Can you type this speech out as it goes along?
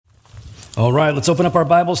All right, let's open up our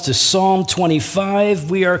Bibles to Psalm 25.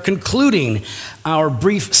 We are concluding our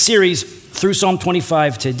brief series through Psalm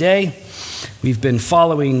 25 today. We've been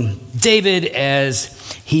following David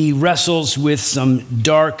as he wrestles with some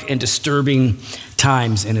dark and disturbing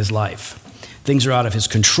times in his life. Things are out of his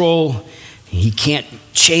control. He can't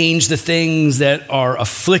change the things that are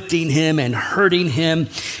afflicting him and hurting him.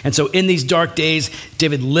 And so in these dark days,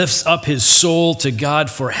 David lifts up his soul to God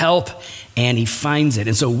for help, and he finds it.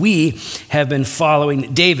 And so we have been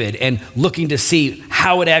following David and looking to see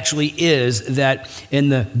how it actually is that in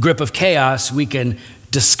the grip of chaos, we can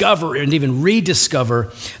discover and even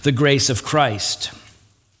rediscover the grace of Christ.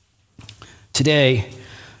 Today,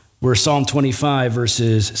 we're Psalm 25,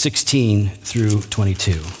 verses 16 through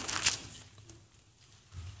 22.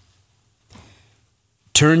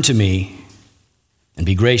 Turn to me and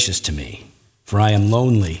be gracious to me, for I am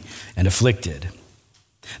lonely and afflicted.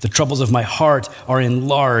 The troubles of my heart are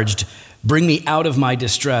enlarged. Bring me out of my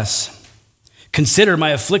distress. Consider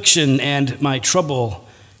my affliction and my trouble,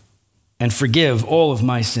 and forgive all of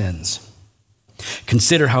my sins.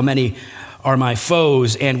 Consider how many are my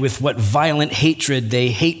foes, and with what violent hatred they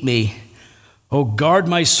hate me. Oh, guard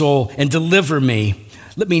my soul and deliver me.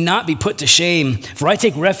 Let me not be put to shame, for I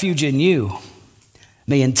take refuge in you.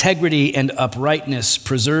 May integrity and uprightness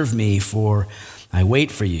preserve me, for I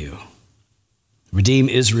wait for you. Redeem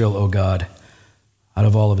Israel, O God, out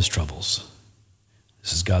of all of his troubles.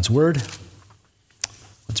 This is God's word.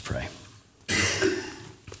 Let's pray.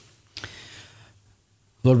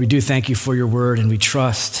 Lord, we do thank you for your word, and we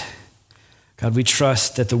trust, God, we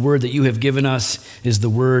trust that the word that you have given us is the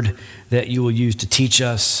word that you will use to teach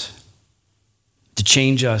us, to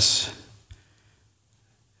change us,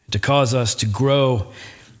 to cause us to grow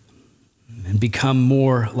and become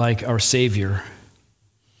more like our Savior.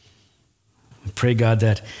 We pray, God,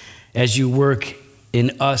 that as you work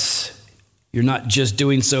in us, you're not just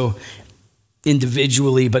doing so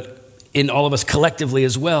individually, but in all of us collectively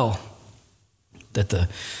as well. That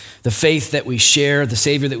the faith that we share, the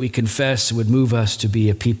Savior that we confess, would move us to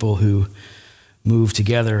be a people who move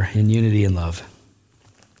together in unity and love.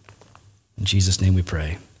 In Jesus' name we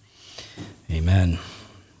pray. Amen.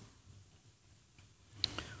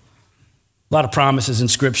 A lot of promises in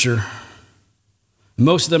Scripture.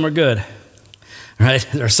 Most of them are good. Right?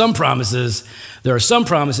 There are some promises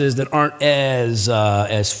that aren't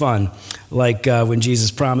as fun, like when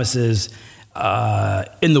Jesus promises,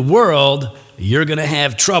 in the world, you're going to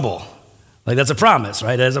have trouble. Like that's a promise,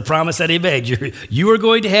 right? That's a promise that he made. You are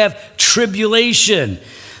going to have tribulation.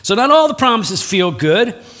 So not all the promises feel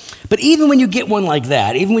good, but even when you get one like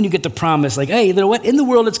that, even when you get the promise like, hey, you know what? In the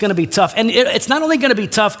world, it's going to be tough. And it's not only going to be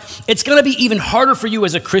tough, it's going to be even harder for you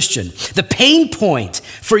as a Christian. The pain point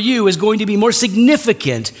for you is going to be more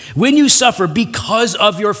significant when you suffer because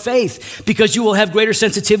of your faith, because you will have greater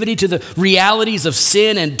sensitivity to the realities of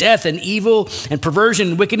sin and death and evil and perversion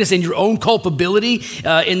and wickedness and your own culpability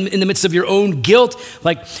in the midst of your own guilt.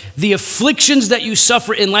 Like the afflictions that you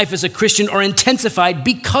suffer in life as a Christian are intensified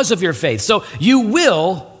because of your faith. So you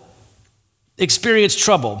will experience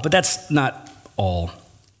trouble, but that's not all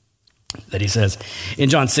that he says. In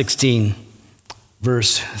John 16,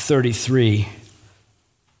 verse 33,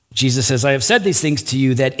 Jesus says, I have said these things to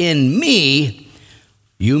you that in me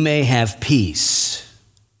you may have peace.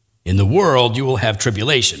 In the world you will have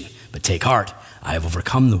tribulation, but take heart, I have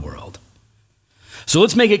overcome the world. So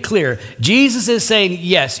let's make it clear. Jesus is saying,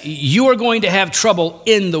 yes, you are going to have trouble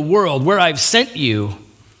in the world where I've sent you,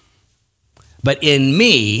 but in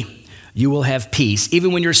me you will have peace,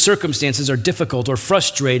 even when your circumstances are difficult or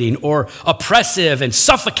frustrating or oppressive and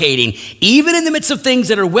suffocating. Even in the midst of things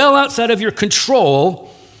that are well outside of your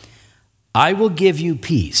control, I will give you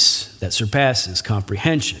peace that surpasses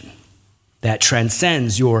comprehension, that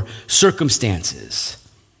transcends your circumstances.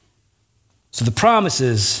 So the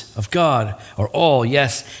promises of God are all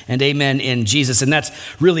yes and amen in Jesus. And that's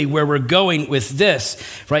really where we're going with this,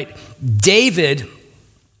 right? David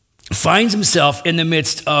finds himself in the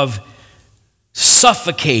midst of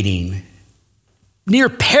suffocating, near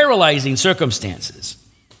paralyzing circumstances.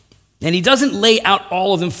 And he doesn't lay out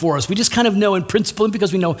all of them for us. We just kind of know in principle, and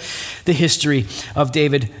because we know the history of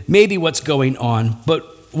David, maybe what's going on.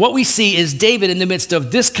 But what we see is David in the midst of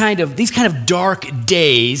these kind of dark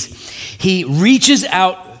days, he reaches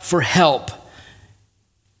out for help.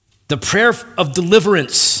 The prayer of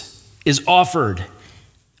deliverance is offered,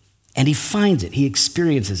 and he finds it. He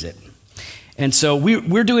experiences it. And so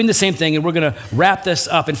we're doing the same thing, and we're going to wrap this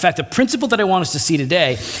up. In fact, the principle that I want us to see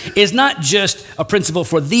today is not just a principle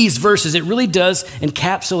for these verses. It really does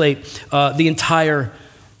encapsulate the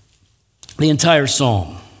entire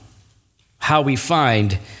psalm, how we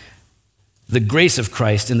find the grace of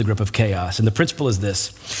Christ in the grip of chaos. And the principle is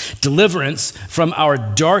this: deliverance from our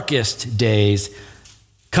darkest days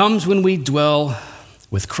comes when we dwell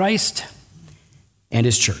with Christ and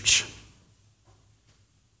his church.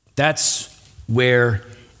 That's where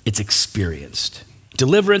it's experienced.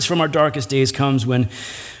 Deliverance from our darkest days comes when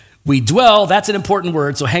we dwell, that's an important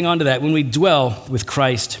word, so hang on to that, when we dwell with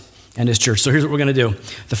Christ and his church. So here's what we're going to do.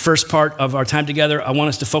 The first part of our time together, I want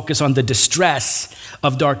us to focus on the distress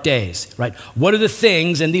of dark days, right? What are the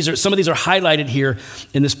things, and some of these are highlighted here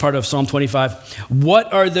in this part of Psalm 25.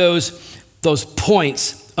 What are those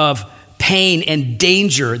points of pain and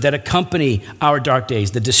danger that accompany our dark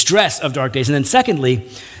days, the distress of dark days? And then secondly,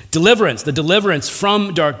 deliverance, the deliverance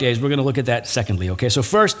from dark days. We're going to look at that secondly, okay? So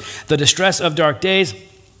first, the distress of dark days.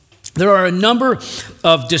 There are a number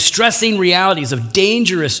of distressing realities, of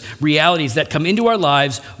dangerous realities that come into our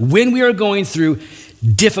lives when we are going through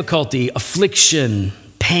difficulty, affliction,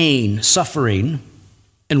 pain, suffering.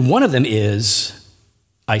 And one of them is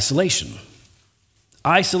isolation.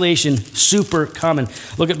 Isolation, super common.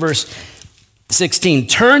 Look at verse 16.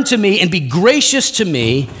 Turn to me and be gracious to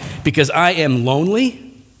me, because I am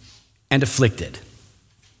lonely and afflicted.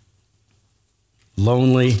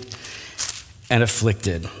 Lonely and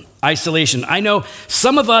afflicted. Isolation. I know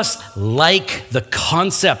some of us like the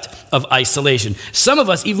concept of isolation. Some of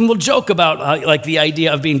us even will joke about like the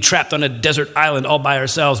idea of being trapped on a desert island all by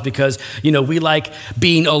ourselves because, we like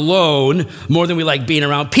being alone more than we like being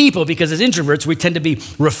around people, because as introverts, we tend to be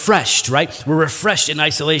refreshed, right? We're refreshed in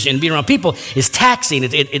isolation, and being around people is taxing.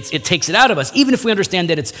 It takes it out of us, even if we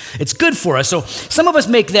understand that it's good for us. So some of us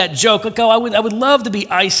make that joke, like, I would love to be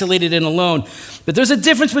isolated and alone. But there's a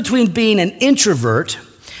difference between being an introvert.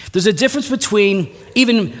 There's a difference between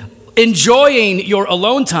even enjoying your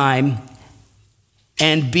alone time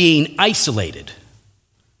and being isolated.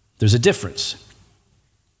 There's a difference.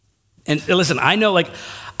 And listen, I know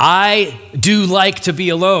I do like to be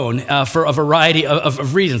alone for a variety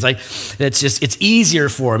of reasons. It's easier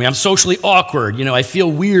for me. I'm socially awkward. I feel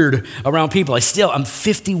weird around people. I'm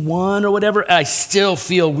 51 or whatever. I still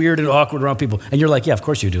feel weird and awkward around people. And you're like, yeah, of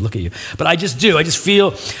course you do. Look at you. But I just do. I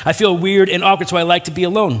feel weird and awkward, so I like to be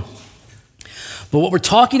alone. But what we're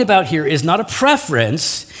talking about here is not a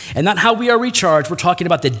preference and not how we are recharged. We're talking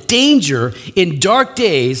about the danger in dark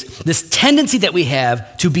days, this tendency that we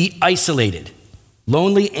have to be isolated,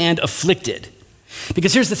 lonely and afflicted.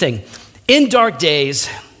 Because here's the thing. In dark days,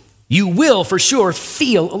 you will for sure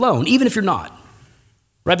feel alone, even if you're not.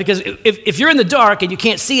 Right? Because if you're in the dark and you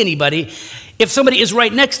can't see anybody, if somebody is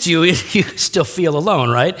right next to you, you still feel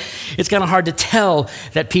alone, right? It's kind of hard to tell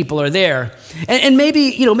that people are there. And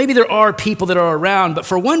maybe there are people that are around, but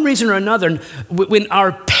for one reason or another, when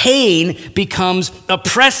our pain becomes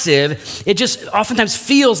oppressive, it just oftentimes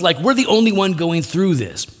feels like we're the only one going through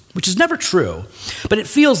this, which is never true, but it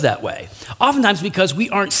feels that way. Oftentimes because we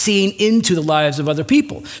aren't seeing into the lives of other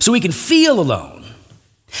people, so we can feel alone.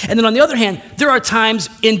 And then on the other hand, there are times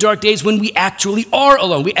in dark days when we actually are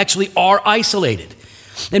alone. We actually are isolated.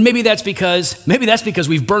 And maybe that's because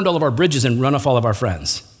we've burned all of our bridges and run off all of our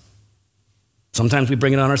friends. Sometimes we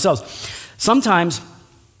bring it on ourselves. Sometimes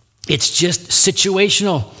it's just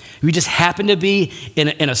situational. We just happen to be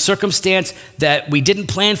in a circumstance that we didn't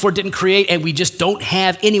plan for, didn't create, and we just don't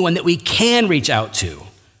have anyone that we can reach out to.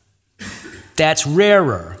 That's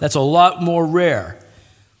rarer. That's a lot more rare.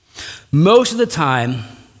 Most of the time,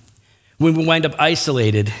 when we wind up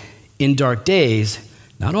isolated in dark days,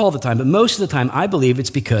 not all the time, but most of the time, I believe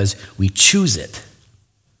it's because we choose it.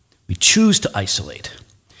 We choose to isolate.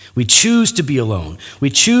 We choose to be alone.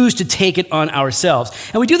 We choose to take it on ourselves.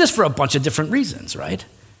 And we do this for a bunch of different reasons, right?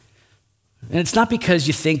 And it's not because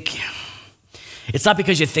you think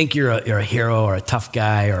you're a hero or a tough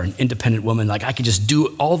guy or an independent woman. Like I could just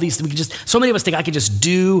do all these things. So many of us think I could just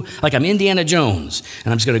do, like I'm Indiana Jones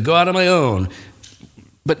and I'm just going to go out on my own,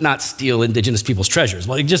 but not steal indigenous people's treasures.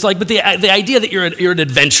 But the idea that you're an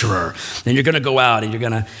adventurer and you're going to go out and you're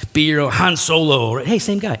going to be your own Han Solo. Or, hey,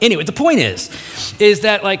 same guy. Anyway, the point is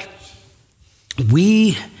that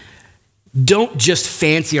we don't just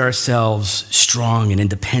fancy ourselves strong and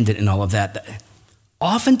independent and all of that.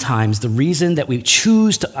 Oftentimes, the reason that we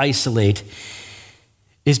choose to isolate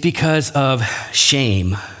is because of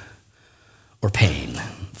shame or pain.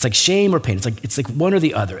 It's like shame or pain. It's like one or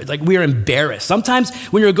the other. It's like we are embarrassed. Sometimes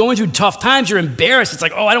when you're going through tough times, you're embarrassed. It's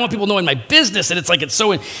like, oh, I don't want people knowing my business. And it's like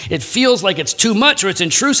it feels like it's too much or it's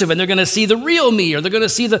intrusive, and they're going to see the real me or they're going to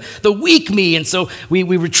see the weak me. And so we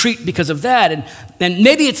retreat because of that. And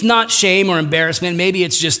maybe it's not shame or embarrassment. Maybe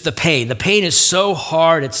it's just the pain. The pain is so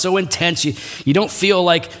hard. It's so intense. You don't feel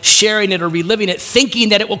like sharing it or reliving it, thinking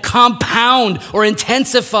that it will compound or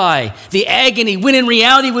intensify the agony, when in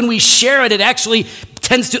reality, when we share it, it actually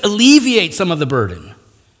tends to alleviate some of the burden.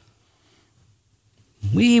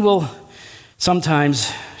 We will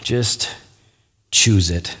sometimes just choose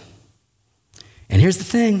it. And here's the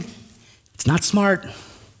thing, it's not smart.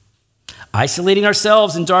 Isolating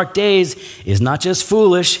ourselves in dark days is not just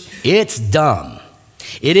foolish, it's dumb.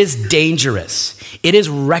 It is dangerous. It is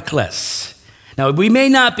reckless. Now, we may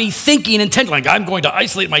not be thinking intentionally, like, I'm going to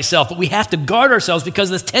isolate myself, but we have to guard ourselves because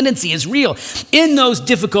this tendency is real. In those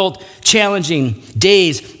difficult, challenging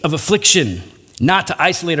days of affliction, not to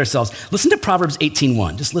isolate ourselves. Listen to Proverbs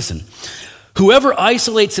 18:1. Just listen. Whoever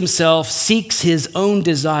isolates himself seeks his own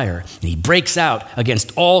desire, and he breaks out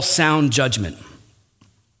against all sound judgment.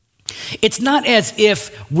 It's not as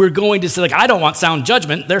if we're going to say, like, I don't want sound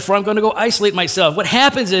judgment, therefore I'm going to go isolate myself. What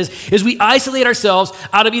happens is we isolate ourselves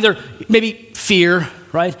out of either maybe fear,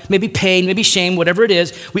 right? Maybe pain, maybe shame, whatever it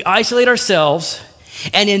is. We isolate ourselves,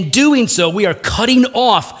 and in doing so, we are cutting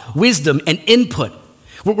off wisdom and input.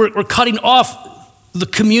 We're cutting off the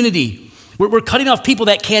community. We're cutting off people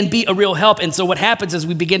that can be a real help. And so what happens is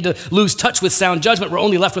we begin to lose touch with sound judgment. We're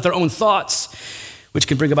only left with our own thoughts, which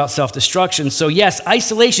can bring about self-destruction. So yes,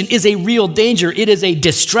 isolation is a real danger. It is a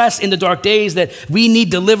distress in the dark days that we need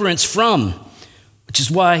deliverance from, which is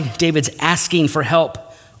why David's asking for help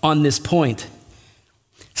on this point.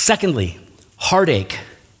 Secondly, heartache.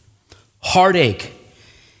 Heartache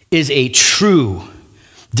is a true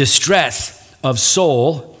distress of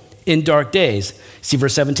soul in dark days. See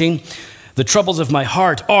verse 17? The troubles of my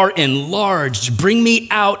heart are enlarged. Bring me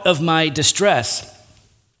out of my distress.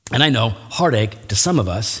 And I know heartache to some of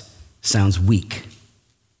us sounds weak,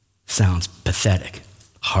 sounds pathetic.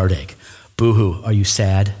 Heartache. Boo-hoo, are you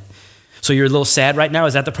sad? So you're a little sad right now?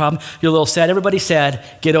 Is that the problem? You're a little sad. Everybody's sad.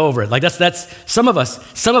 Get over it. Like that's some of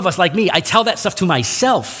us like me. I tell that stuff to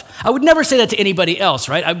myself. I would never say that to anybody else,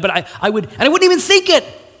 right? I would, and I wouldn't even think it.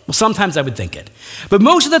 Well, sometimes I would think it, but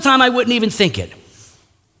most of the time I wouldn't even think it.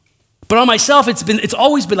 But on myself, it's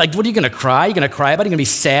always been like, what are you going to cry? You're going to cry about it? You're going to be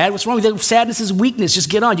sad? What's wrong with that? Sadness is weakness. Just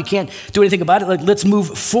get on. You can't do anything about it. Like, let's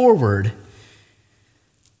move forward.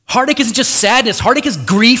 Heartache isn't just sadness. Heartache is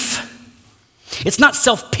grief. It's not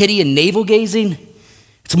self-pity and navel-gazing.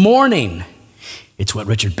 It's mourning. It's what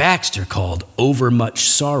Richard Baxter called overmuch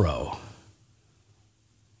sorrow.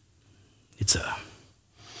 It's a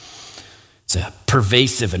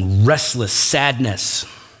pervasive and restless sadness.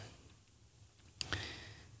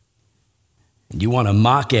 And you want to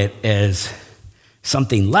mock it as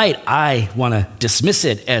something light. I want to dismiss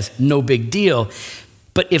it as no big deal.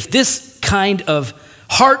 But if this kind of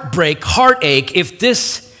heartbreak, heartache, if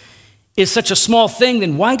this is such a small thing,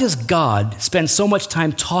 then why does God spend so much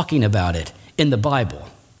time talking about it in the Bible?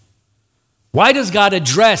 Why does God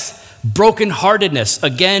address brokenheartedness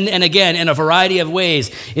again and again in a variety of ways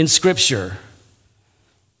in Scripture?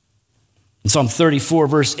 In Psalm 34,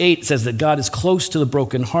 verse 8, it says that God is close to the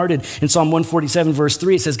brokenhearted. In Psalm 147, verse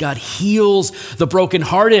 3, it says God heals the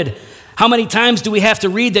brokenhearted. How many times do we have to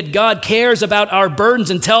read that God cares about our burdens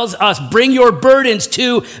and tells us, bring your burdens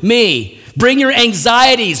to me. Bring your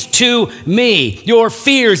anxieties to me. Your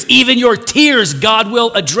fears, even your tears, God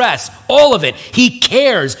will address. All of it. He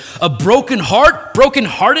cares. A broken heart,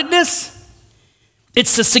 brokenheartedness,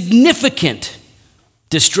 it's a significant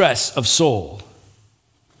distress of soul.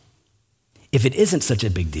 If it isn't such a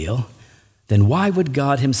big deal, then why would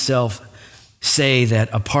God himself say that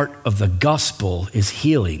a part of the gospel is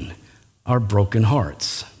healing our broken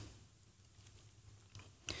hearts?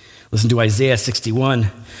 Listen to Isaiah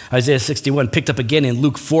 61. Isaiah 61 picked up again in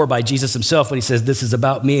Luke 4 by Jesus himself when he says, this is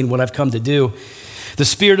about me and what I've come to do. The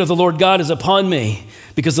Spirit of the Lord God is upon me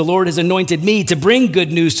because the Lord has anointed me to bring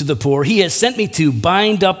good news to the poor. He has sent me to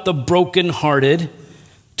bind up the brokenhearted,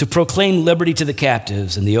 to proclaim liberty to the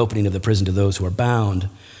captives and the opening of the prison to those who are bound.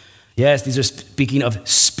 Yes, these are speaking of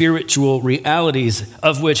spiritual realities,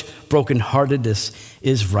 of which brokenheartedness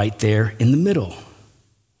is right there in the middle.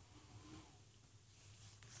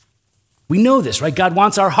 We know this, right? God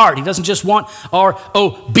wants our heart. He doesn't just want our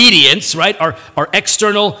obedience, right? Our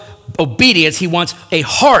external obedience. He wants a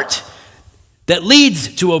heart that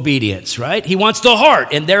leads to obedience, right? He wants the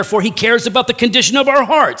heart, and therefore he cares about the condition of our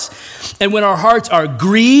hearts. And when our hearts are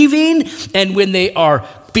grieving, and when they are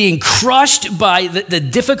being crushed by the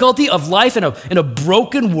difficulty of life in a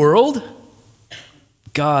broken world,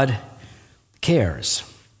 God cares.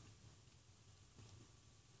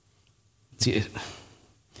 See,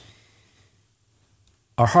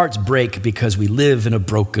 our hearts break because we live in a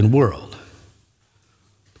broken world.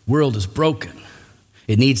 The world is broken.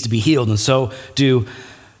 It needs to be healed, and so do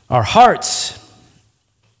our hearts.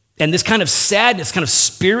 And this kind of sadness, kind of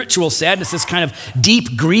spiritual sadness, this kind of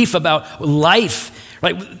deep grief about life,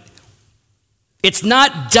 right? It's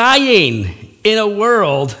not dying in a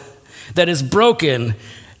world that is broken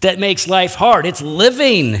that makes life hard. It's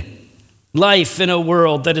living life in a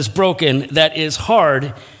world that is broken, that is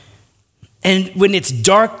hard. And when it's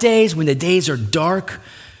dark days, when the days are dark,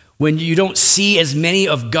 when you don't see as many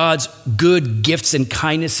of God's good gifts and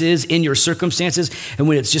kindnesses in your circumstances, and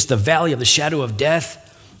when it's just the valley of the shadow of death,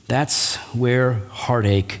 that's where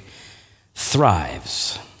heartache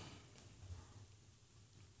thrives.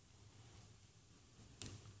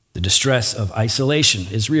 The distress of isolation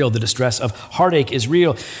is real. The distress of heartache is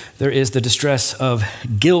real. There is the distress of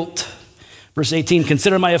guilt. Verse 18,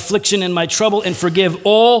 consider my affliction and my trouble and forgive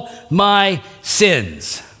all my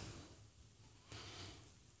sins.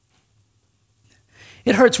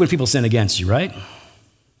 It hurts when people sin against you, right?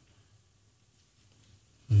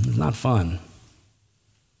 It's not fun.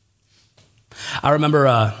 I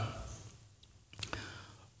remember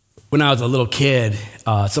when I was a little kid,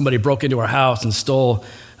 somebody broke into our house and stole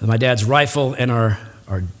my dad's rifle and our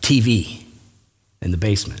TV in the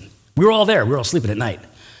basement. We were all there. We were all sleeping at night.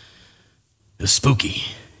 It was spooky,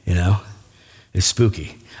 you know? It was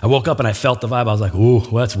spooky. I woke up and I felt the vibe. I was like, ooh,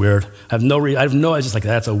 well, that's weird. I was just like,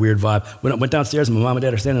 that's a weird vibe. Went downstairs and my mom and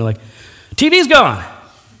dad are standing there like, TV's gone.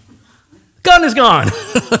 Gun is gone.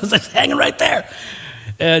 I was like hanging right there.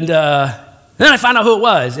 And then I found out who it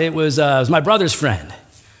was. It was my brother's friend.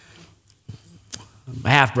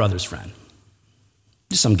 My half-brother's friend.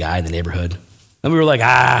 Just some guy in the neighborhood. And we were like,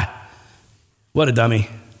 what a dummy.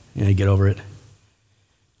 You know, you get over it.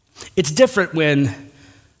 It's different when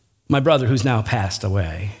my brother, who's now passed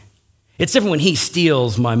away, it's different when he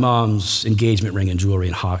steals my mom's engagement ring and jewelry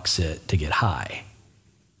and hawks it to get high.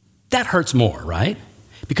 That hurts more, right?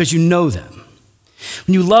 Because you know them.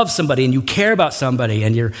 When you love somebody and you care about somebody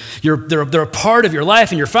and they're a part of your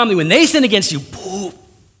life and your family, when they sin against you,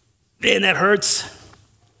 man, that hurts.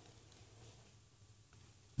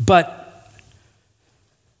 But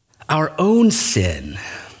our own sin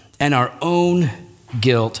and our own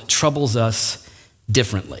guilt troubles us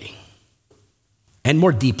differently and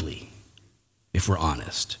more deeply, if we're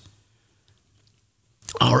honest.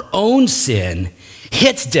 Our own sin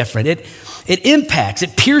hits different. It impacts,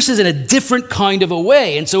 it pierces in a different kind of a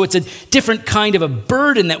way. And so it's a different kind of a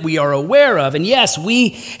burden that we are aware of. And yes, we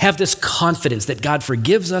have this confidence that God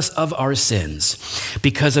forgives us of our sins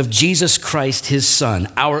because of Jesus Christ, his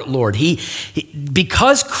Son, our Lord.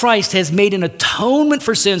 Because Christ has made an atonement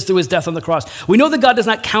for sins through his death on the cross, we know that God does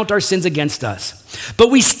not count our sins against us, but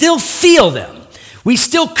we still feel them. We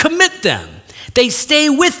still commit them. They stay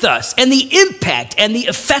with us, and the impact and the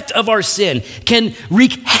effect of our sin can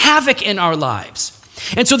wreak havoc in our lives.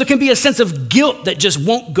 And so there can be a sense of guilt that just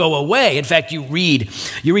won't go away. In fact, you read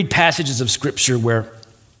passages of Scripture where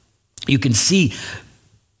you can see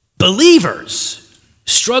believers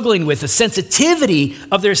struggling with the sensitivity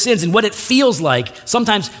of their sins and what it feels like,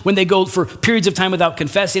 sometimes when they go for periods of time without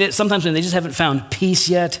confessing it, sometimes when they just haven't found peace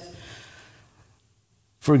yet.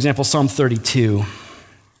 For example, Psalm 32.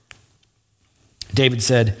 David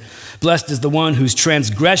said, blessed is the one whose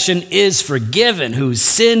transgression is forgiven, whose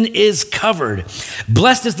sin is covered.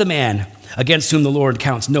 Blessed is the man against whom the Lord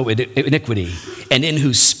counts no iniquity, and in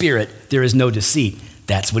whose spirit there is no deceit.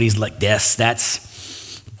 That's what he's like. Yes,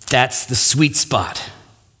 that's the sweet spot.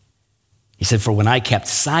 He said, for when I kept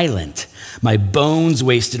silent, my bones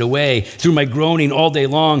wasted away through my groaning all day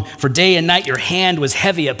long. For day and night your hand was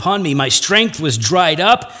heavy upon me. My strength was dried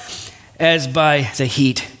up as by the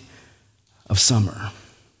heat of summer.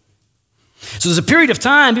 So there's a period of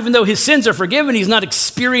time, even though his sins are forgiven, he's not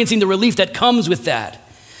experiencing the relief that comes with that.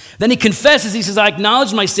 Then he confesses, he says, I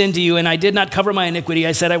acknowledged my sin to you and I did not cover my iniquity.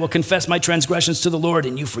 I said, I will confess my transgressions to the Lord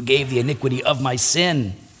and you forgave the iniquity of my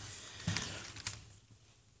sin.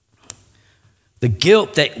 The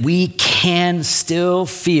guilt that we can still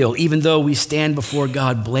feel, even though we stand before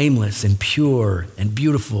God blameless and pure and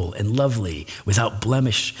beautiful and lovely, without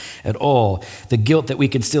blemish at all. The guilt that we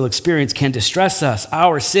can still experience can distress us.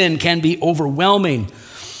 Our sin can be overwhelming.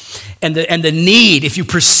 And the need, if you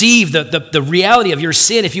perceive the reality of your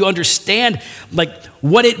sin, if you understand like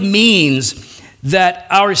what it means that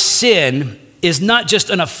our sin is not just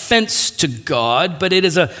an offense to God, but it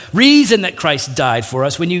is a reason that Christ died for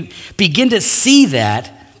us. When you begin to see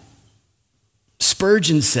that,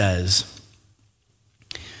 Spurgeon says,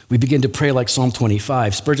 we begin to pray like Psalm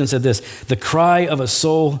 25. Spurgeon said this, the cry of a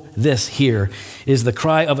soul, this here, is the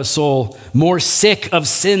cry of a soul more sick of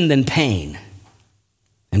sin than pain,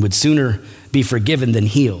 and would sooner be forgiven than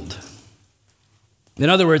healed. In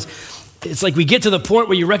other words, it's like we get to the point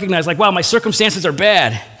where you recognize, like, wow, my circumstances are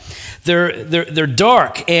bad. They're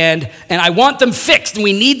dark, and I want them fixed, and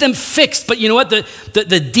we need them fixed. But you know what?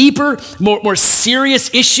 The deeper, more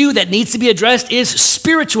serious issue that needs to be addressed is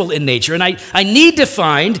spiritual in nature. And I need to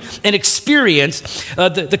find and experience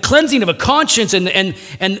the cleansing of a conscience and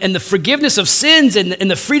the forgiveness of sins and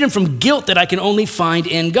the freedom from guilt that I can only find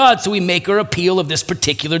in God. So we make our appeal of this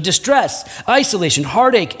particular distress, isolation,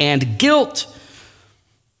 heartache, and guilt,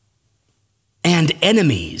 and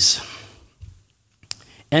enemies.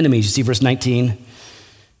 Enemies, you see verse 19,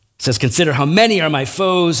 says, consider how many are my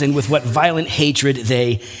foes and with what violent hatred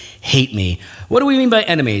they hate me. What do we mean by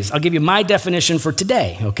enemies? I'll give you my definition for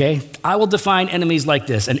today, okay? I will define enemies like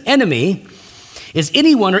this. An enemy is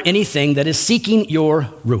anyone or anything that is seeking your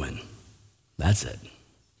ruin. That's it.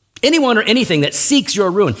 Anyone or anything that seeks your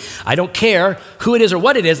ruin. I don't care who it is or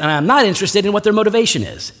what it is, and I'm not interested in what their motivation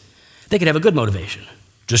is. They could have a good motivation,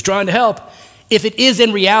 just trying to help. If it is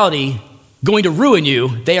in reality going to ruin you,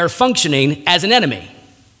 they are functioning as an enemy.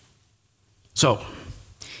 So,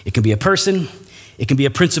 it can be a person, it can be a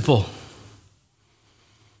principle,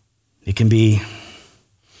 it can be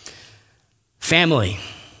family,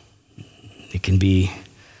 it can be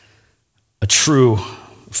a true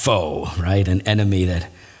foe, right? An enemy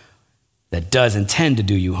that does intend to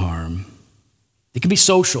do you harm. It can be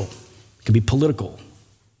social, it can be political,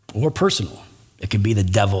 or personal. It can be the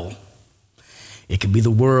devil, it can be the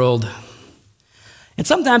world. And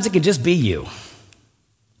sometimes it can just be you.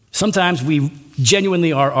 Sometimes we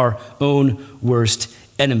genuinely are our own worst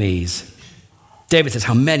enemies. David says,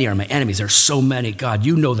 how many are my enemies? There are so many. God,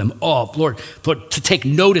 you know them all. Lord, to take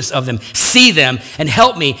notice of them, see them, and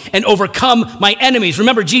help me and overcome my enemies.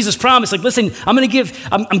 Remember, Jesus promised, like, listen,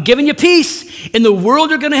 I'm giving you peace. In the world,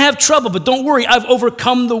 you're going to have trouble, but don't worry, I've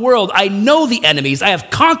overcome the world. I know the enemies. I have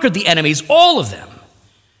conquered the enemies, all of them,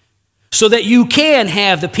 so that you can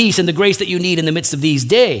have the peace and the grace that you need in the midst of these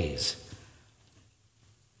days.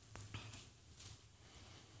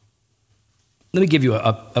 Let me give you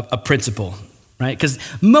a principle, right? Because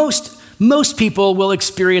most people will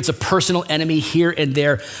experience a personal enemy here and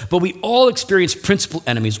there, but we all experience principal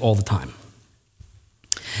enemies all the time.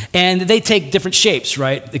 And they take different shapes,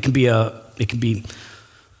 right? It can be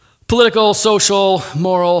political, social,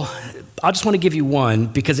 moral. I just want to give you one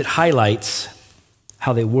because it highlights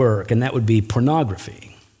how they work, and that would be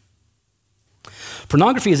pornography.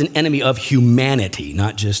 Pornography is an enemy of humanity,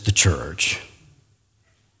 not just the church.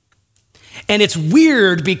 And it's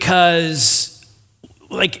weird because,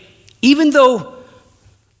 like, even though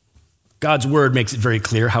God's word makes it very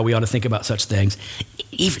clear how we ought to think about such things,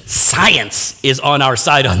 even science is on our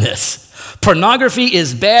side on this. Pornography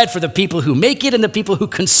is bad for the people who make it and the people who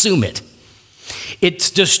consume it. It's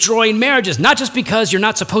destroying marriages, not just because you're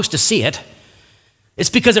not supposed to see it. It's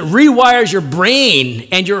because it rewires your brain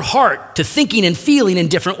and your heart to thinking and feeling in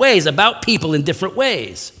different ways about people in different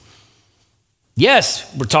ways. Yes,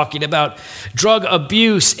 we're talking about drug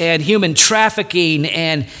abuse and human trafficking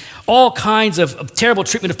and all kinds of terrible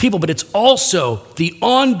treatment of people, but it's also the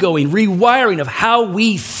ongoing rewiring of how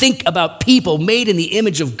we think about people made in the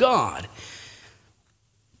image of God.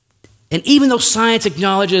 And even though science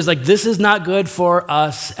acknowledges, like, this is not good for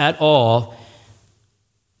us at all,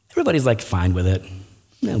 everybody's like fine with it.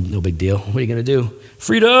 No big deal. What are you going to do?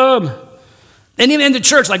 Freedom. And even in the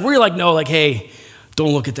church, like, we're like, no, like, hey,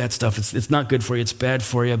 don't look at that stuff. It's not good for you. It's bad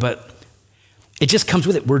for you. But it just comes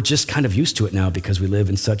with it. We're just kind of used to it now because we live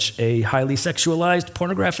in such a highly sexualized,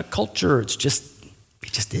 pornographic culture. It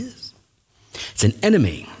just is. It's an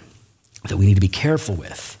enemy that we need to be careful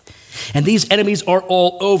with. And these enemies are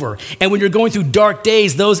all over. And when you're going through dark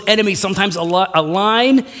days, those enemies sometimes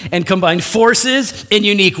align and combine forces in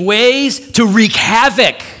unique ways to wreak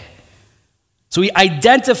havoc. So we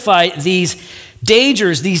identify these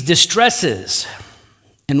dangers, these distresses.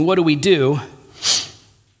 And what do? We do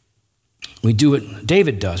what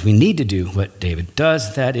David does. We need to do what David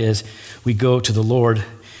does. That is, we go to the Lord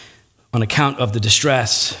on account of the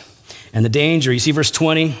distress and the danger. You see verse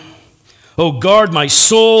 20? Oh, guard my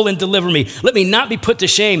soul and deliver me. Let me not be put to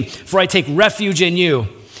shame, for I take refuge in you.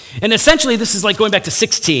 And essentially, this is like going back to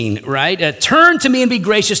 16, right? Turn to me and be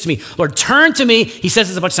gracious to me. Lord, turn to me. He says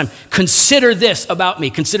this a bunch of times. Consider this about me.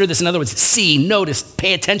 Consider this. In other words, see, notice,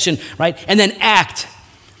 pay attention, right? And then act.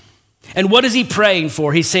 And what is he praying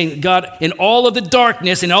for? He's saying, God, in all of the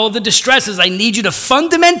darkness, in all of the distresses, I need you to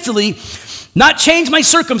fundamentally not change my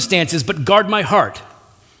circumstances, but guard my heart.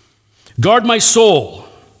 Guard my soul.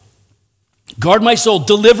 Guard my soul.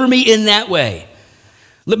 Deliver me in that way.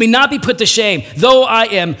 Let me not be put to shame. Though I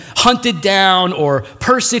am hunted down or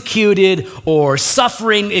persecuted or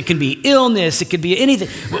suffering, it can be illness, it could be anything.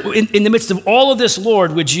 In the midst of all of this,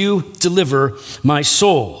 Lord, would you deliver my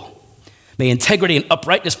soul? May integrity and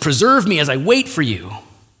uprightness preserve me as I wait for you.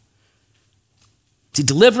 See,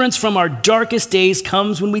 deliverance from our darkest days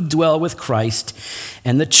comes when we dwell with Christ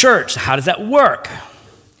and the church. How does that work?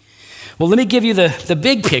 Well, let me give you the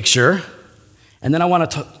big picture, and then I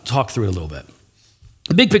want to talk through it a little bit.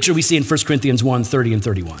 The big picture we see in 1 Corinthians 1, 30 and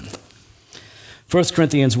 31. 1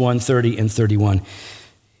 Corinthians 1, 30 and 31.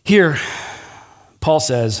 Here, Paul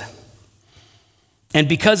says, and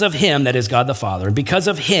because of him, that is God the Father, and because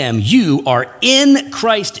of him, you are in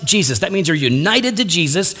Christ Jesus. That means you're united to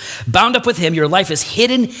Jesus, bound up with him. Your life is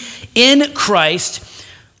hidden in Christ.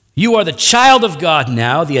 You are the child of God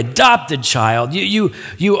now, the adopted child. You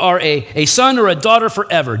are a son or a daughter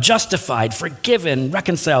forever, justified, forgiven,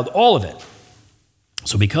 reconciled, all of it.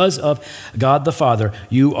 So because of God the Father,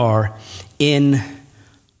 you are in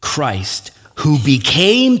Christ, who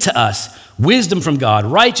became to us wisdom from God,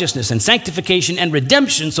 righteousness and sanctification and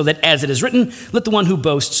redemption, so that as it is written, let the one who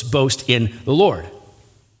boasts boast in the Lord.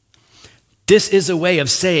 This is a way of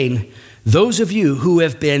saying, those of you who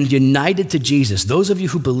have been united to Jesus, those of you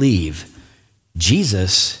who believe,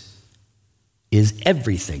 Jesus is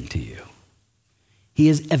everything to you. He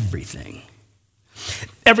is everything.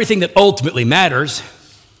 Everything that ultimately matters.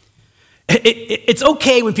 It's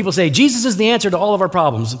okay when people say, Jesus is the answer to all of our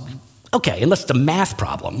problems. Okay, unless it's a math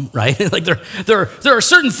problem, right? Like there are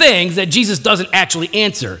certain things that Jesus doesn't actually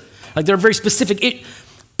answer. Like they're very specific.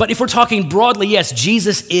 But if we're talking broadly, yes,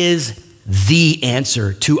 Jesus is the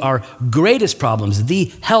answer to our greatest problems,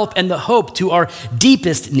 the help and the hope to our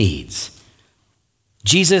deepest needs.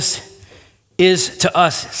 Jesus is to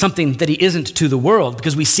us something that he isn't to the world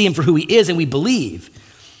because we see him for who he is and we believe.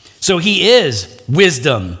 So he is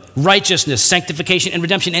wisdom, righteousness, sanctification, and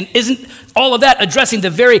redemption. And isn't all of that addressing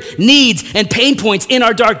the very needs and pain points in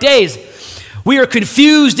our dark days? We are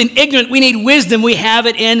confused and ignorant. We need wisdom. We have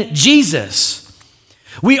it in Jesus.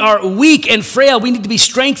 We are weak and frail. We need to be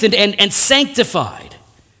strengthened and sanctified.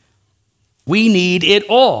 We need it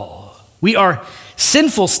all. We are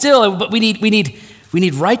sinful still, but we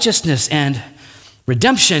need righteousness and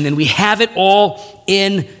redemption, and we have it all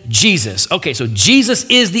in Jesus. Okay, so Jesus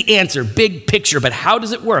is the answer, big picture, but how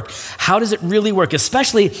does it work? How does it really work?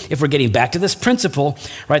 Especially if we're getting back to this principle,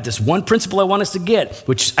 right? This one principle I want us to get,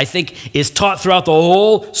 which I think is taught throughout the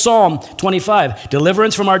whole Psalm 25.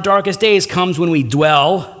 Deliverance from our darkest days comes when we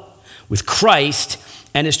dwell with Christ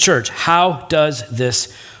and his church. How does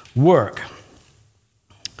this work?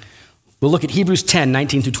 We'll look at Hebrews 10,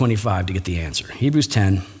 19 through 25 to get the answer. Hebrews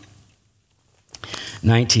 10,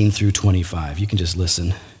 19 through 25. You can just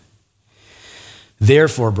listen.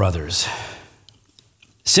 Therefore, brothers,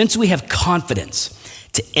 since we have confidence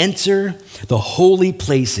to enter the holy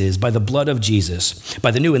places by the blood of Jesus, by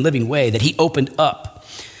the new and living way that he opened up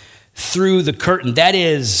through the curtain, that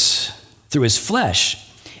is, through his flesh,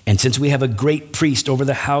 and since we have a great priest over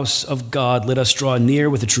the house of God, let us draw near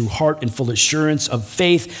with a true heart and full assurance of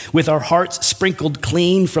faith, with our hearts sprinkled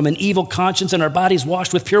clean from an evil conscience and our bodies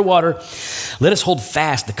washed with pure water. Let us hold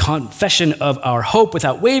fast the confession of our hope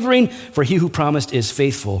without wavering, for he who promised is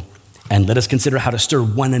faithful. And let us consider how to stir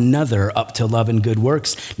one another up to love and good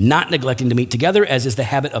works, not neglecting to meet together, as is the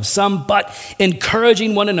habit of some, but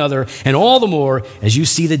encouraging one another, and all the more as you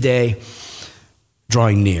see the day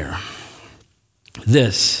drawing near.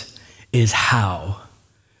 This is how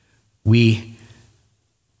we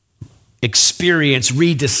experience,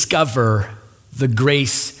 rediscover the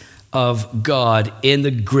grace of God in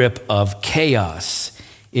the grip of chaos.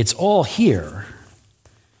 It's all here.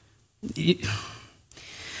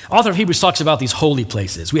 Author of Hebrews talks about these holy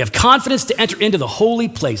places. We have confidence to enter into the holy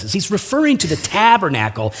places. He's referring to the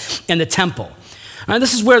tabernacle and the temple.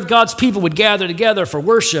 This is where God's people would gather together for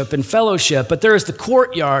worship and fellowship, but there is the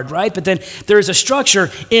courtyard, right? But then there is a structure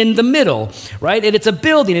in the middle, right? And it's a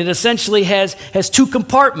building. It essentially has two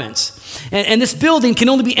compartments. And this building can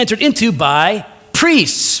only be entered into by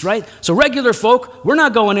priests, right? So regular folk, we're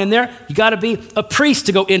not going in there. You got to be a priest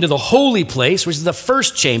to go into the holy place, which is the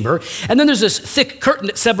first chamber. And then there's this thick curtain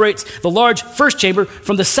that separates the large first chamber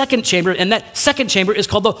from the second chamber, and that second chamber is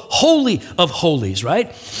called the Holy of Holies,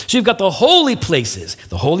 right? So you've got the holy places,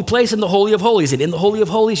 the holy place and the Holy of Holies. And in the Holy of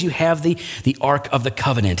Holies, you have the Ark of the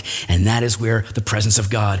Covenant, and that is where the presence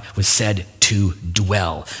of God was said to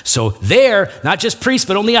dwell. So there, not just priests,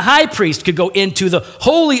 but only a high priest could go into the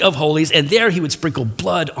Holy of Holies, and there he would sprinkle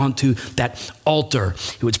blood onto that altar.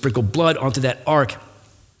 He would sprinkle blood onto that ark,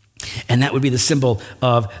 and that would be the symbol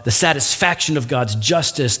of the satisfaction of God's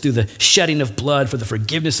justice through the shedding of blood for the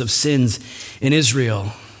forgiveness of sins in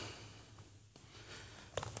Israel.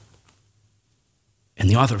 And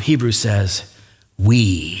the author of Hebrews says,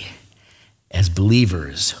 we, as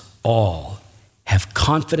believers, all have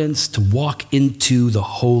confidence to walk into the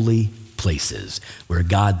holy places where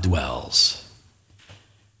God dwells.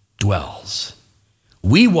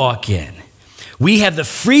 We walk in. We have the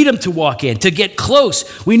freedom to walk in, to get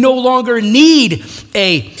close. We no longer need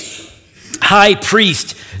a high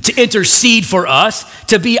priest to intercede for us,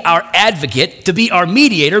 to be our advocate, to be our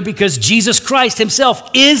mediator, because Jesus Christ himself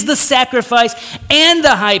is the sacrifice and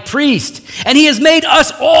the high priest. And he has made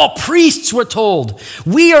us all priests, we're told.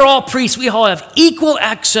 We are all priests. We all have equal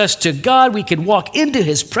access to God. We can walk into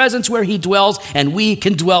his presence where he dwells, and we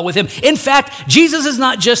can dwell with him. In fact, Jesus is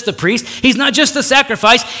not just the priest. He's not just the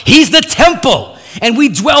sacrifice. He's the temple. And we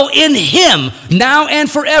dwell in him now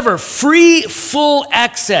and forever, free, full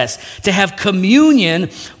access to have communion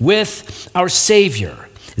with our Savior.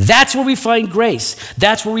 That's where we find grace.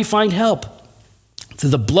 That's where we find help. Through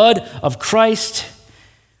the blood of Christ,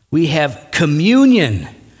 we have communion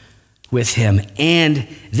with him. And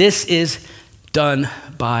this is done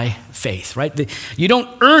by faith, right? You don't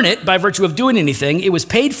earn it by virtue of doing anything. It was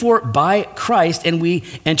paid for by Christ, and we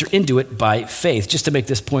enter into it by faith. Just to make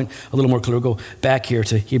this point a little more clear, we'll go back here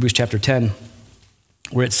to Hebrews chapter 10,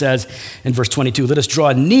 where it says in verse 22, let us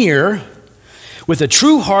draw near with a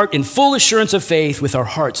true heart in full assurance of faith, with our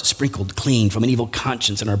hearts sprinkled clean from an evil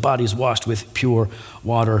conscience and our bodies washed with pure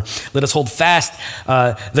water. Let us hold fast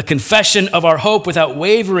the confession of our hope without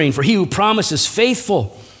wavering, for he who promises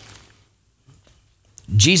faithful.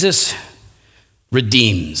 Jesus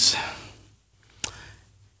redeems.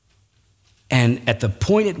 And at the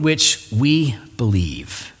point at which we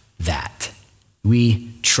believe that,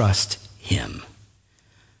 we trust him,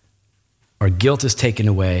 our guilt is taken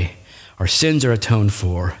away, our sins are atoned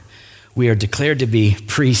for, we are declared to be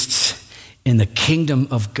priests in the kingdom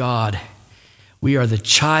of God. We are the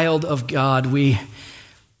child of God. We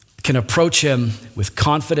can approach him with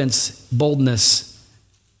confidence, boldness,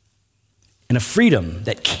 and a freedom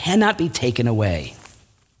that cannot be taken away.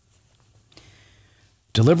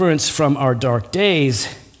 Deliverance from our dark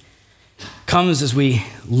days comes as we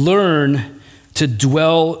learn to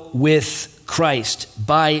dwell with Christ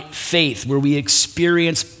by faith, where we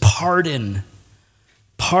experience pardon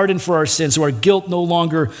for our sins, so our guilt no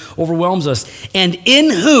longer overwhelms us, and in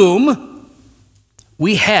whom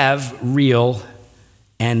we have real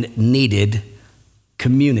and needed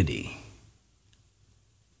community.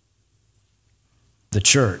 The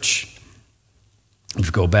church. If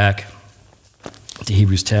you go back to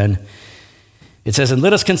Hebrews 10, it says, and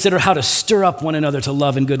let us consider how to stir up one another to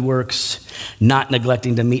love and good works, not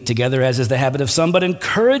neglecting to meet together as is the habit of some, but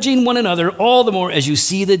encouraging one another all the more as you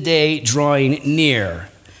see the day drawing near.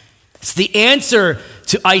 It's the answer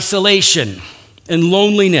to isolation and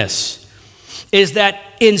loneliness, is that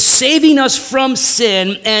in saving us from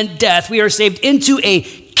sin and death, we are saved into a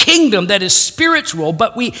kingdom that is spiritual,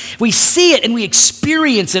 but we see it and we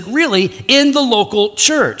experience it really in the local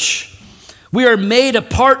church. We are made a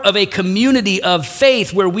part of a community of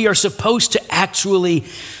faith where we are supposed to actually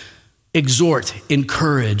exhort,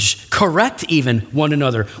 encourage, correct even one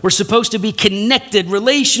another. We're supposed to be connected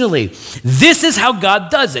relationally. This is how God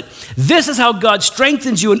does it. This is how God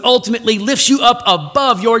strengthens you and ultimately lifts you up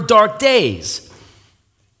above your dark days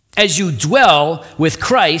as you dwell with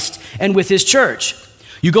Christ and with his church.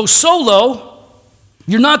 You go solo,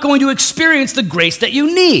 you're not going to experience the grace that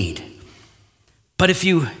you need. But if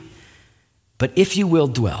you will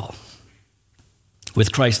dwell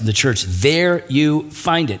with Christ and the church, there you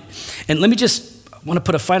find it. And let me I want to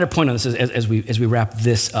put a finer point on this as we wrap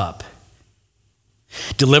this up.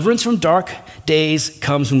 Deliverance from dark days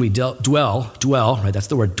comes when we dwell, right? That's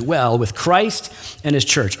the word, dwell with Christ and his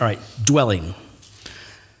church. All right, dwelling.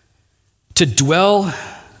 To dwell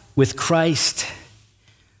with Christ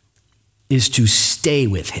is to stay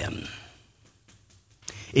with him.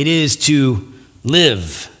 It is to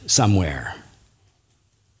live somewhere.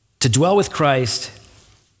 To dwell with Christ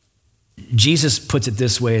Jesus puts it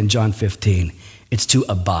this way in John 15. It's to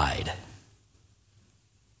abide.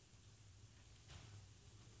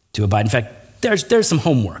 To abide. In fact, there's some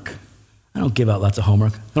homework. I don't give out lots of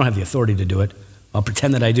homework. I don't have the authority to do it. I'll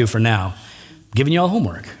pretend that I do for now. I'm giving you all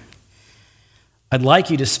homework. I'd like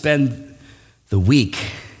you to spend the week,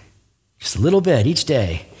 just a little bit each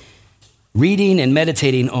day, reading and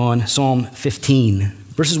meditating on Psalm 15,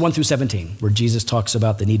 verses 1 through 17, where Jesus talks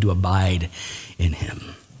about the need to abide in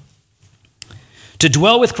him. To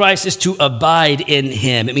dwell with Christ is to abide in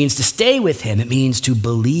him. It means to stay with him. It means to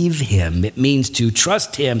believe him. It means to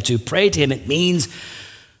trust him, to pray to him. It means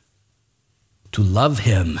to love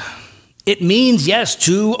him. It means, yes,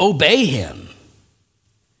 to obey him.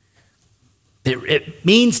 It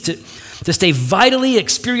means to stay vitally,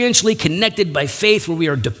 experientially connected by faith, where we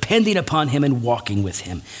are depending upon him and walking with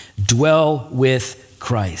him. Dwell with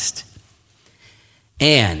Christ.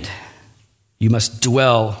 And you must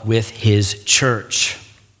dwell with his church.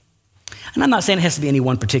 And I'm not saying it has to be any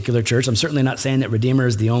one particular church. I'm certainly not saying that Redeemer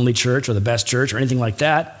is the only church or the best church or anything like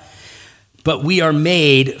that. But we are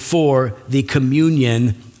made for the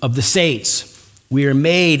communion of the saints. We are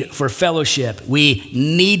made for fellowship. We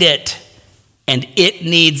need it, and it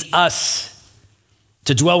needs us.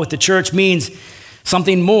 To dwell with the church means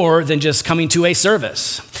something more than just coming to a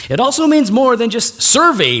service. It also means more than just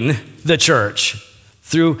serving the church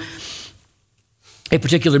through a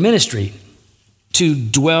particular ministry. To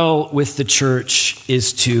dwell with the church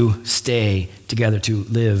is to stay together, to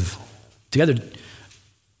live together.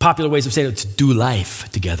 Popular ways of saying it, to do life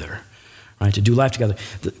together, right? To do life together.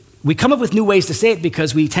 We come up with new ways to say it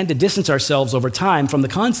because we tend to distance ourselves over time from the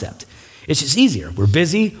concept. It's just easier. We're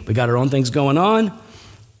busy. We got our own things going on.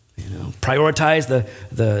 Prioritize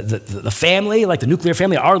the family, like the nuclear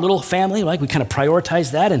family, our little family. Like we kind of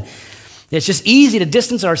prioritize that, and it's just easy to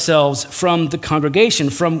distance ourselves from the congregation,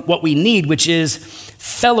 from what we need, which is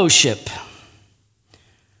fellowship.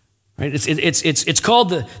 Right? It's called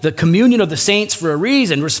the communion of the saints for a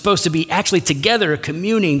reason. We're supposed to be actually together,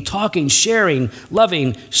 communing, talking, sharing,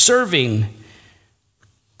 loving, serving.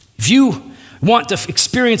 If you want to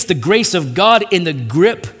experience the grace of God in the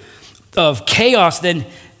grip of chaos, then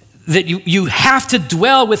that you have to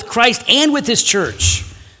dwell with Christ and with his church,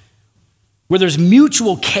 where there's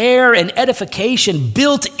mutual care and edification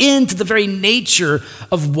built into the very nature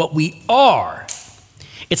of what we are.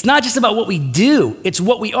 It's not just about what we do, it's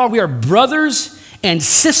what we are. We are brothers and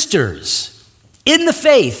sisters in the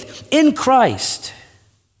faith, in Christ.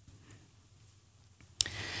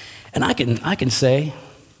 And I can say,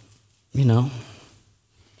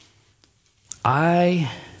 I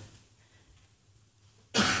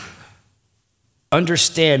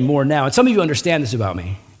understand more now. And some of you understand this about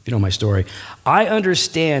me, if you know my story. I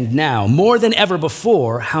understand now, more than ever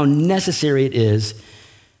before, how necessary it is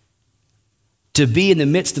to be in the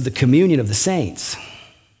midst of the communion of the saints,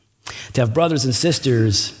 to have brothers and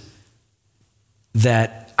sisters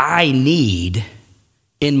that I need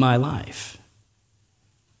in my life.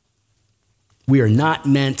 We are not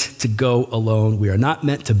meant to go alone. We are not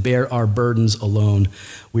meant to bear our burdens alone.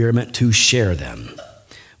 We are meant to share them.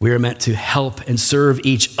 We are meant to help and serve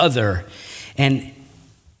each other. And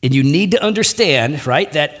you need to understand, right,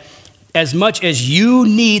 that as much as you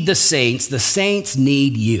need the saints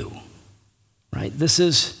need you, right? This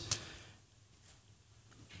is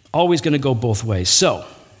always going to go both ways. So,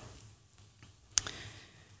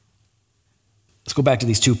 let's go back to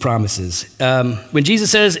these two promises. When Jesus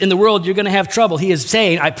says, in the world you're going to have trouble, he is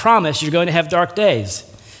saying, I promise you're going to have dark days,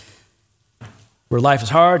 where life is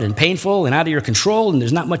hard and painful and out of your control and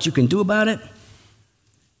there's not much you can do about it.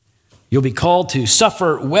 You'll be called to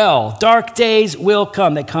suffer well. Dark days will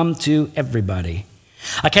come. They come to everybody.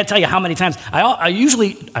 I can't tell you how many times, I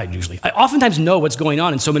oftentimes know what's going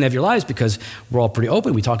on in so many of your lives because we're all pretty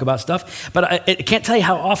open. We talk about stuff. But I can't tell you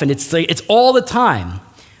how often. It's all the time,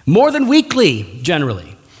 more than weekly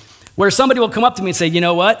generally, where somebody will come up to me and say, you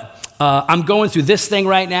know what? I'm going through this thing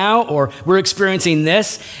right now, or we're experiencing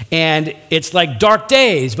this, and it's like dark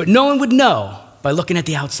days, but no one would know by looking at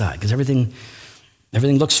the outside because everything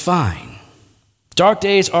looks fine. Dark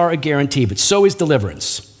days are a guarantee, but so is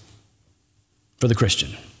deliverance for the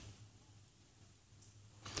Christian.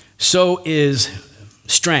 So is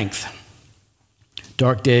strength.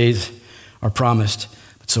 Dark days are promised,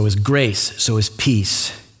 but so is grace, so is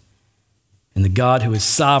peace. And the God who is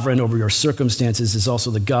sovereign over your circumstances is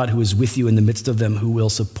also the God who is with you in the midst of them, who will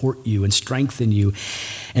support you and strengthen you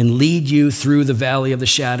and lead you through the valley of the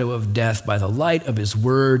shadow of death by the light of his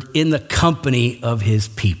word in the company of his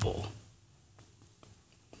people.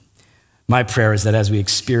 My prayer is that as we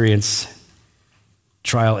experience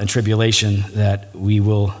trial and tribulation, that we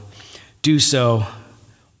will do so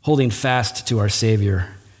holding fast to our Savior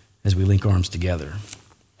as we link arms together.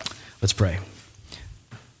 Let's pray.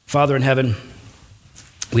 Father in heaven,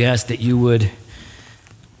 we ask that you would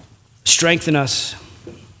strengthen us.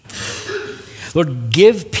 Lord,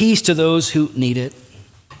 give peace to those who need it.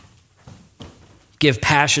 Give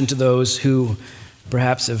passion to those who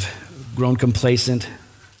perhaps have grown complacent.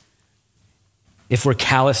 If we're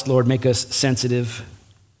calloused, Lord, make us sensitive.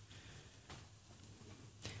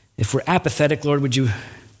 If we're apathetic, Lord, would you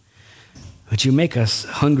make us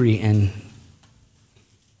hungry and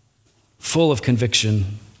full of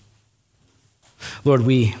conviction? Lord,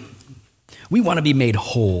 we want to be made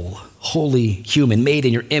whole, wholly human, made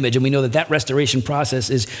in your image, and we know that that restoration process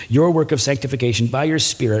is your work of sanctification by your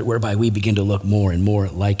Spirit, whereby we begin to look more and more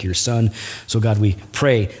like your Son. So God, we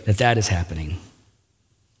pray that that is happening.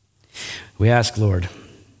 We ask, Lord,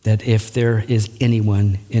 that if there is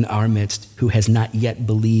anyone in our midst who has not yet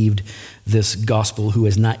believed this gospel, who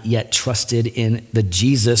has not yet trusted in the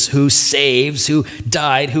Jesus who saves, who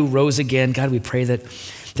died, who rose again, God, we pray that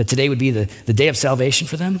today would be the day of salvation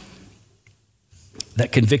for them,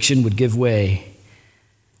 that conviction would give way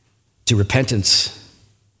to repentance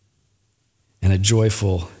and a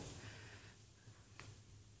joyful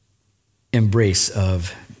embrace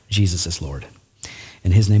of Jesus as Lord.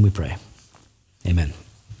 In his name we pray. Amen.